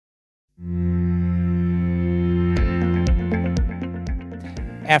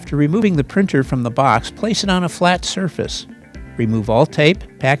After removing the printer from the box, place it on a flat surface. Remove all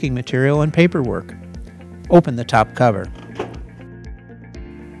tape, packing material, and paperwork. Open the top cover.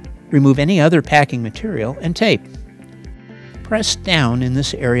 Remove any other packing material and tape. Press down in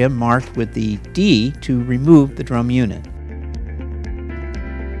this area marked with the D to remove the drum unit.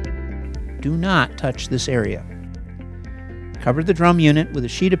 Do not touch this area. Cover the drum unit with a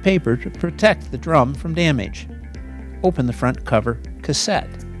sheet of paper to protect the drum from damage. Open the front cover cassette.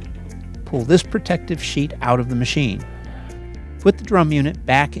 Pull this protective sheet out of the machine. Put the drum unit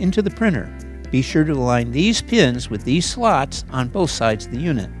back into the printer. Be sure to align these pins with these slots on both sides of the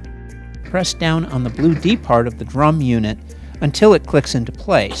unit. Press down on the blue D part of the drum unit until it clicks into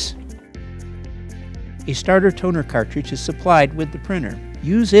place. A starter toner cartridge is supplied with the printer.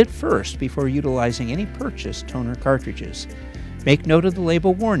 Use it first before utilizing any purchased toner cartridges. Make note of the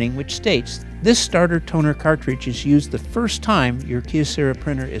label warning which states this starter toner cartridge is used the first time your Kyocera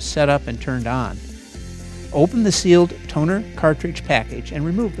printer is set up and turned on. Open the sealed toner cartridge package and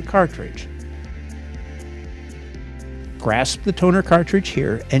remove the cartridge. Grasp the toner cartridge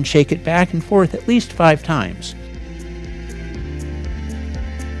here and shake it back and forth at least 5 times.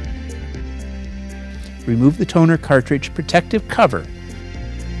 Remove the toner cartridge protective cover.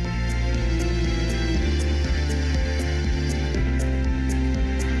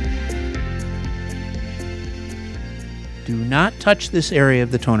 Do not touch this area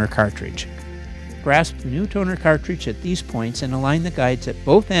of the toner cartridge. Grasp the new toner cartridge at these points and align the guides at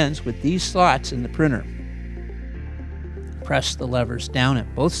both ends with these slots in the printer. Press the levers down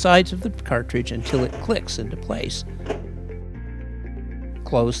at both sides of the cartridge until it clicks into place.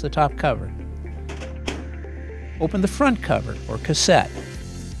 Close the top cover. Open the front cover or cassette.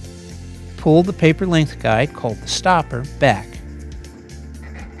 Pull the paper length guide, called the stopper, back.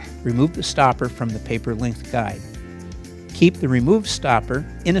 Remove the stopper from the paper length guide. Keep the removed stopper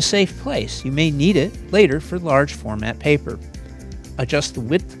in a safe place. You may need it later for large format paper. Adjust the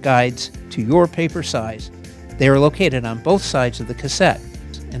width guides to your paper size. They are located on both sides of the cassette,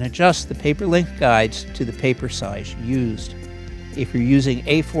 and adjust the paper length guides to the paper size used. If you're using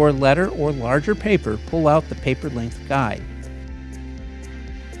A4 letter or larger paper, pull out the paper length guide.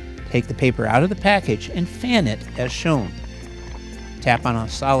 Take the paper out of the package and fan it as shown. Tap on a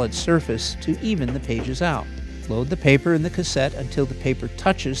solid surface to even the pages out. Load the paper in the cassette until the paper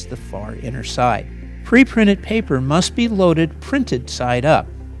touches the far inner side. Pre-printed paper must be loaded printed side up.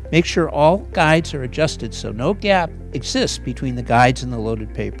 Make sure all guides are adjusted so no gap exists between the guides and the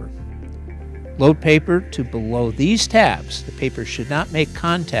loaded paper. Load paper to below these tabs. The paper should not make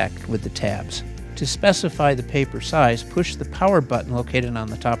contact with the tabs. To specify the paper size, push the power button located on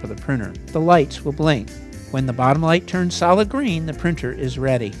the top of the printer. The lights will blink. When the bottom light turns solid green, the printer is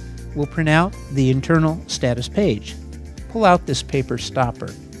ready. We'll print out the internal status page. Pull out this paper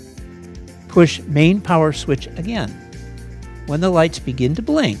stopper. Push main power switch again. When the lights begin to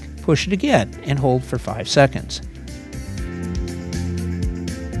blink, push it again and hold for 5 seconds.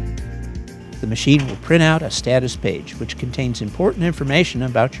 The machine will print out a status page which contains important information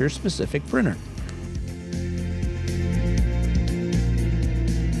about your specific printer.